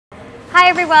Hi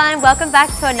everyone, welcome back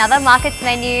to another Markets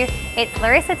menu. It's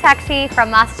Larissa Takchi from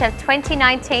MasterChef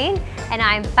 2019 and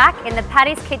I'm back in the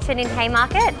Paddy's Kitchen in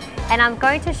Haymarket and I'm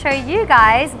going to show you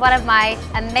guys one of my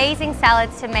amazing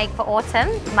salads to make for autumn,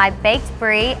 my baked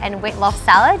brie and Witlof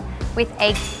salad with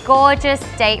a gorgeous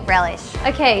date relish.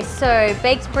 Okay, so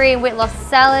baked brie and Witlof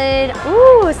salad.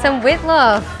 Ooh, some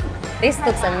Witlof. This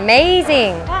looks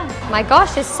amazing. My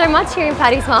gosh, there's so much here in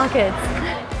Paddy's Markets.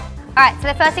 Alright, so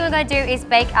the first thing we're going to do is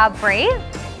bake our brie.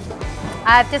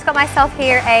 I've just got myself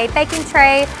here a baking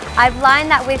tray. I've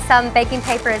lined that with some baking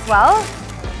paper as well.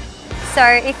 So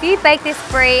if you bake this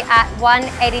brie at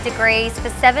 180 degrees for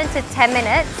 7 to 10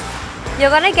 minutes, you're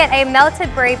going to get a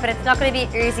melted brie, but it's not going to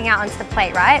be oozing out onto the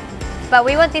plate, right? But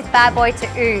we want this bad boy to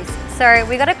ooze. So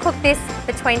we've got to cook this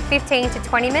between 15 to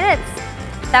 20 minutes.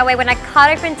 That way when I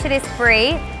cut open to this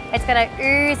brie, it's going to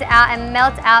ooze out and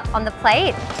melt out on the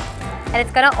plate. And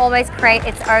it's going to almost create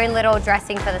its own little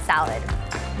dressing for the salad.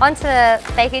 Onto the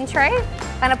baking tray,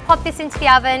 I'm going to pop this into the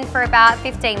oven for about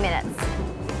 15 minutes.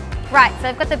 Right, so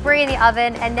I've got the brie in the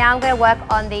oven and now I'm going to work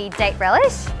on the date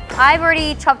relish. I've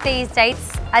already chopped these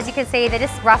dates. As you can see, they're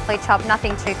just roughly chopped,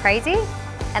 nothing too crazy.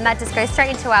 And that just goes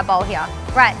straight into our bowl here.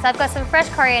 Right, so I've got some fresh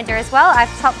coriander as well.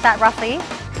 I've chopped that roughly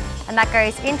and that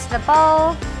goes into the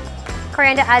bowl.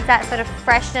 Coriander adds that sort of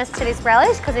freshness to this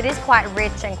relish because it is quite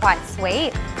rich and quite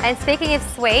sweet. And speaking of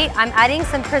sweet, I'm adding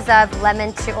some preserved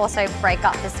lemon to also break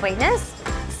up the sweetness.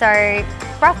 So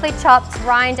roughly chopped,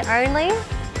 rind only.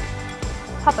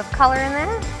 Pop of colour in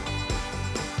there.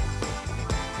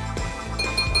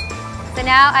 So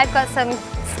now I've got some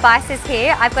spices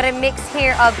here. I've got a mix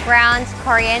here of ground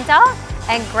coriander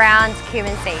and ground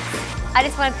cumin seeds. I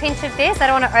just want a pinch of this. I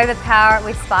don't want to overpower it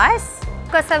with spice.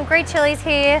 I've got some green chilies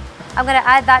here. I'm going to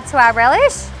add that to our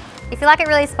relish. If you like it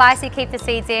really spicy, keep the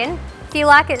seeds in. If you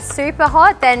like it super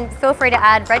hot, then feel free to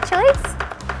add red chilies.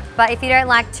 But if you don't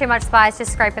like too much spice,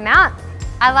 just scrape them out.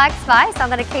 I like spice, so I'm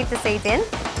going to keep the seeds in.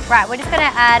 Right, we're just going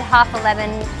to add half a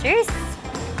lemon juice.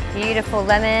 Beautiful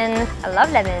lemon. I love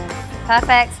lemons.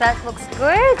 Perfect, so that looks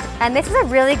good. And this is a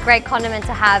really great condiment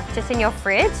to have just in your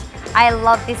fridge. I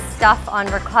love this stuff on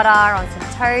ricotta, on some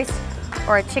toast,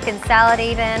 or a chicken salad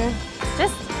even. It's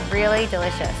just really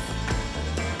delicious.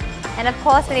 And of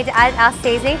course we need to add our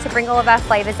seasoning to bring all of our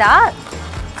flavours out.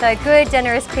 So a good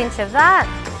generous pinch of that.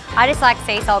 I just like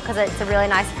sea salt because it's a really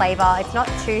nice flavour. It's not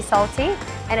too salty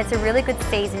and it's a really good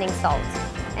seasoning salt.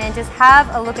 And just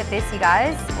have a look at this, you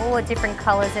guys. All the different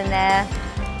colours in there.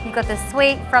 You've got the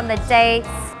sweet from the dates,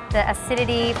 the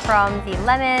acidity from the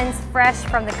lemons, fresh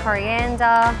from the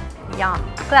coriander. Yum.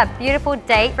 Look at that beautiful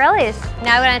date relish.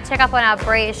 Now we're going to check up on our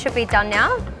brie. It should be done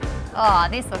now. Oh,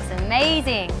 this looks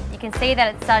amazing. You can see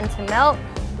that it's starting to melt.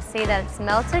 You see that it's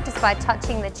melted just by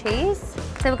touching the cheese.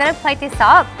 So we're going to plate this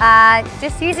up.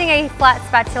 Just using a flat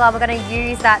spatula, we're going to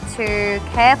use that to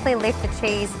carefully lift the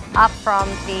cheese up from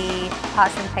the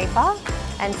parchment paper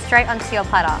and straight onto your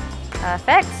platter.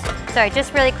 Perfect. So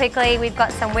just really quickly, we've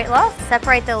got some Witlof.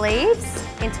 Separate the leaves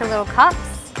into little cups.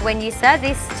 When you serve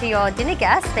this to your dinner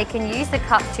guests, they can use the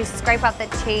cup to scrape up the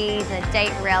cheese and the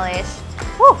date relish.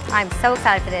 Whew, I'm so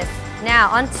excited for this. Now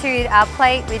onto our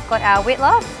plate, we've got our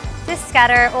Witlof. Just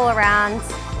scatter all around.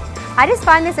 I just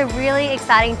find this a really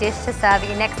exciting dish to serve at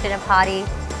your next dinner party.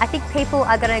 I think people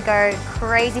are going to go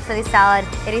crazy for this salad.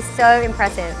 It is so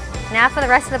impressive. Now for the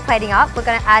rest of the plating up, we're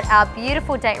going to add our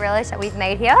beautiful date relish that we've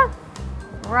made here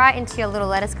right into your little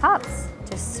lettuce cups.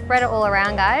 Just spread it all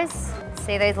around, guys.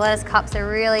 See, those lettuce cups are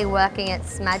really working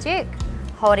its magic,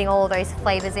 holding all of those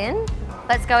flavours in.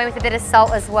 Let's go in with a bit of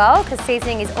salt as well, because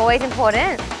seasoning is always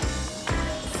important.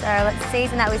 So let's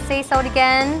season that with sea salt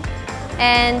again.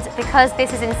 And because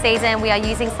this is in season, we are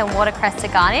using some watercress to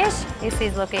garnish. This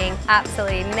is looking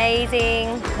absolutely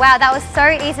amazing. Wow, that was so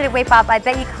easy to whip up. I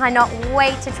bet you cannot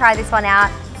wait to try this one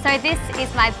out. So this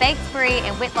is my baked brie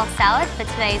and Witlof salad for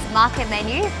today's market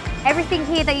menu. Everything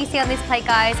here that you see on this plate,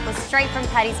 guys, was straight from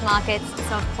Paddy's Markets.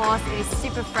 So of course, it is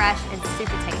super fresh and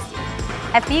super tasty.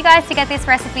 And for you guys to get this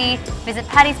recipe, visit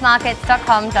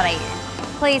paddysmarkets.com.au.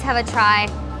 Please have a try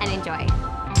and enjoy.